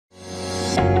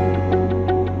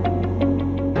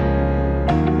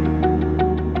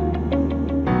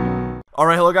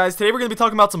Alright, hello guys. Today we're going to be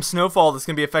talking about some snowfall that's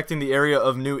going to be affecting the area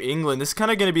of New England. This is kind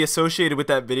of going to be associated with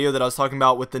that video that I was talking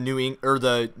about with the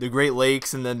the Great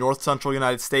Lakes and the north central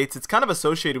United States. It's kind of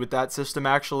associated with that system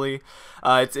actually.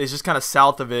 It's just kind of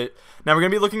south of it. Now we're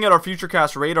going to be looking at our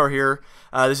futurecast radar here.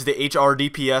 This is the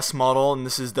HRDPS model, and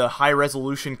this is the high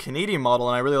resolution Canadian model,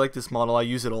 and I really like this model. I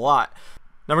use it a lot.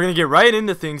 Now we're going to get right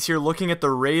into things here, looking at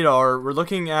the radar. We're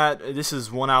looking at, this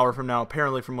is 1 hour from now,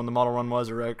 apparently from when the model run was,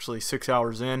 or actually 6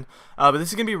 hours in. But this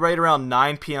is going to be right around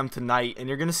 9 p.m. tonight, and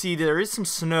you're going to see there is some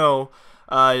snow,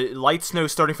 light snow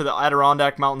starting for the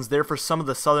Adirondack Mountains, there for some of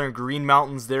the southern Green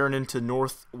Mountains there and into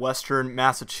northwestern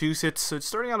Massachusetts. So it's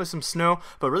starting out with some snow,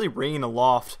 but really rain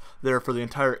aloft there for the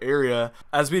entire area.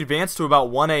 As we advance to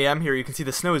about 1 a.m. here, you can see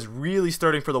the snow is really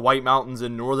starting for the White Mountains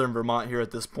in northern Vermont here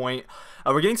at this point.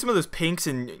 We're getting some of those pinks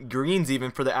and greens even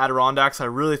for the Adirondacks. I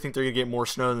really think they're going to get more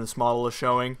snow than this model is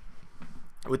showing.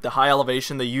 With the high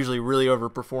elevation, they usually really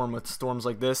overperform with storms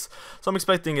like this. So I'm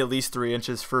expecting at least 3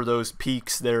 inches for those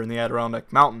peaks there in the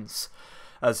Adirondack Mountains.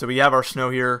 So we have our snow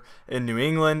here in New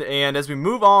England, and as we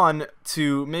move on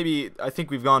to maybe, I think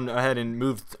we've gone ahead and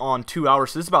moved on 2 hours,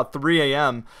 so this is about 3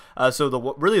 a.m.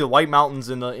 So really the White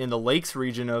Mountains in the Lakes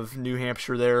region of New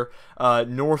Hampshire there,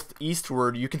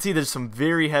 northeastward, you can see there's some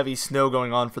very heavy snow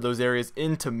going on for those areas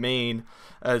into Maine,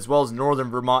 as well as northern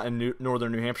Vermont and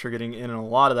northern New Hampshire getting in a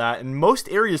lot of that. And most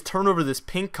areas turn over this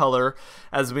pink color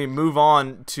as we move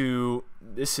on to,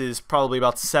 this is probably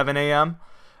about 7 a.m.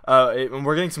 And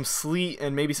we're getting some sleet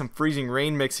and maybe some freezing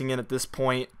rain mixing in at this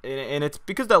point, and it's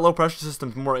because that low pressure system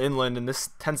is more inland, and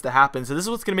this tends to happen. So this is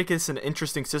what's going to make this an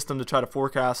interesting system to try to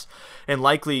forecast, and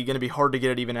likely going to be hard to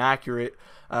get it even accurate.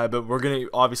 But we're going to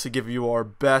obviously give you our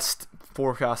best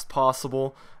forecast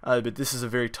possible. But this is a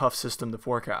very tough system to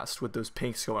forecast with those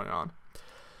pinks going on.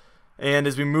 And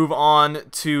as we move on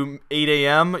to 8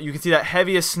 a.m., you can see that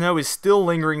heaviest snow is still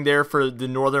lingering there for the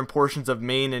northern portions of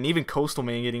Maine and even coastal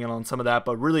Maine getting in on some of that.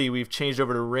 But really, we've changed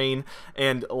over to rain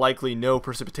and likely no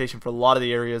precipitation for a lot of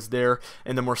the areas there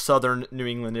in the more southern New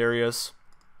England areas.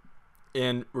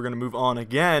 And we're going to move on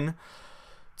again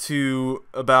to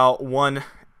about 1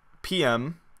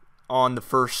 p.m. on the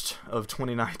 1st of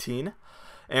 2019.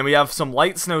 And we have some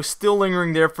light snow still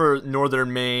lingering there for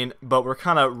northern Maine, but we're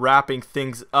kind of wrapping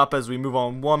things up as we move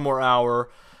on 1 more hour.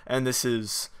 And this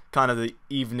is kind of the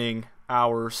evening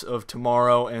hours of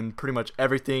tomorrow, and pretty much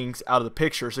everything's out of the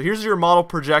picture. So here's your model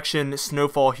projection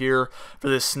snowfall here for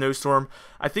this snowstorm.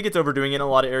 I think it's overdoing it in a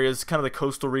lot of areas, kind of the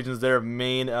coastal regions there of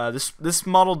Maine. This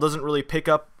model doesn't really pick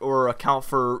up or account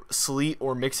for sleet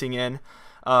or mixing in.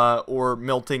 Or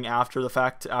melting after the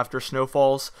fact, after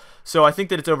snowfalls. So I think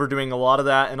that it's overdoing a lot of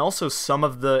that, and also some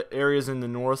of the areas in the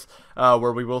north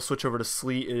where we will switch over to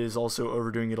sleet is also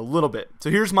overdoing it a little bit. So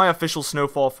here's my official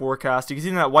snowfall forecast. You can see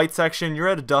in that white section, you're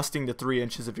at a dusting to 3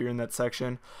 inches if you're in that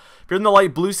section. If you're in the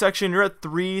light blue section, you're at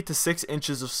 3 to 6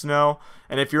 inches of snow,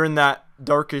 and if you're in that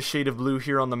darkest shade of blue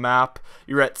here on the map,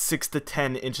 you're at 6 to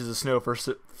 10 inches of snow.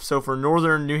 So for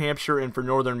northern New Hampshire and for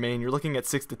northern Maine, you're looking at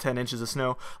 6 to 10 inches of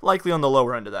snow, likely on the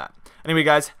lower end of that. Anyway,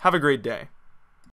 guys, have a great day.